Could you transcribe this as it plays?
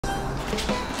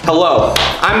Hello,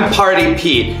 I'm Party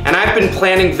Pete, and I've been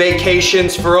planning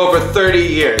vacations for over 30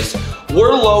 years.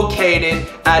 We're located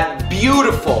at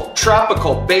beautiful,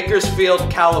 tropical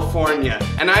Bakersfield, California,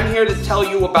 and I'm here to tell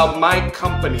you about my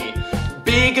company,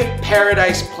 Big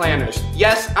Paradise Planners.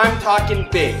 Yes, I'm talking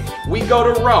big. We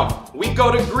go to Rome, we go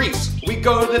to Greece, we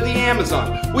go to the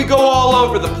Amazon, we go all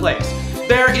over the place.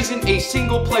 There isn't a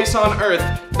single place on earth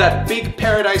that Big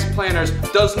Paradise Planners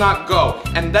does not go,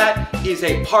 and that is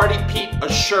a Party Pete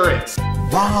assurance.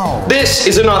 Wow! This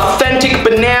is an authentic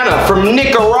banana from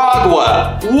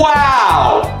Nicaragua.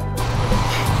 Wow!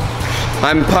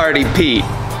 I'm Party Pete,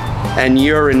 and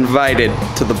you're invited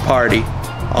to the party.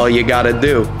 All you gotta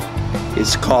do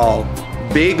is call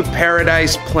Big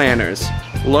Paradise Planners,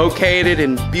 located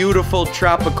in beautiful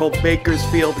tropical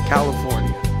Bakersfield, California.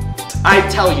 I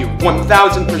tell you,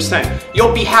 1000%,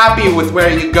 you'll be happy with where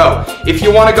you go. If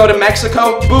you want to go to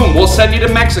Mexico, boom, we'll send you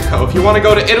to Mexico. If you want to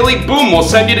go to Italy, boom, we'll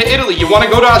send you to Italy. You want to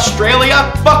go to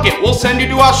Australia? Fuck it, we'll send you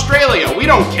to Australia. We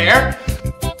don't care.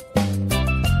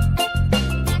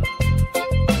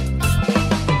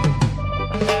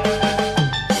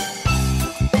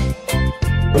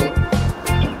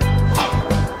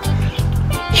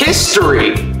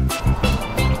 History.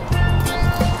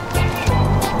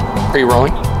 Are you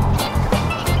rolling?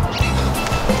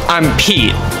 I'm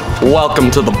Pete.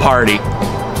 Welcome to the party.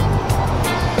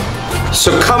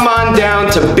 So come on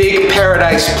down to Big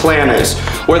Paradise Planners,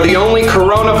 where the only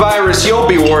coronavirus you'll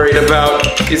be worried about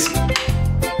is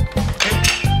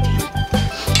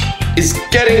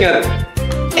getting a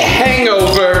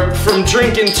hangover from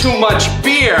drinking too much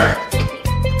beer.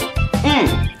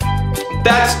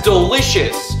 That's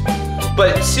delicious.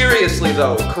 But seriously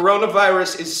though,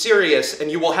 coronavirus is serious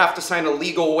and you will have to sign a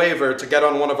legal waiver to get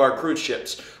on one of our cruise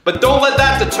ships. But don't let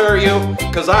that deter you,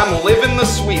 because I'm living the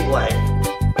sweet life.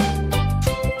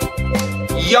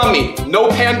 Yummy, no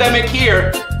pandemic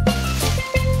here.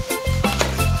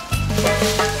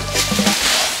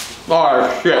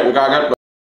 Oh shit, we gotta get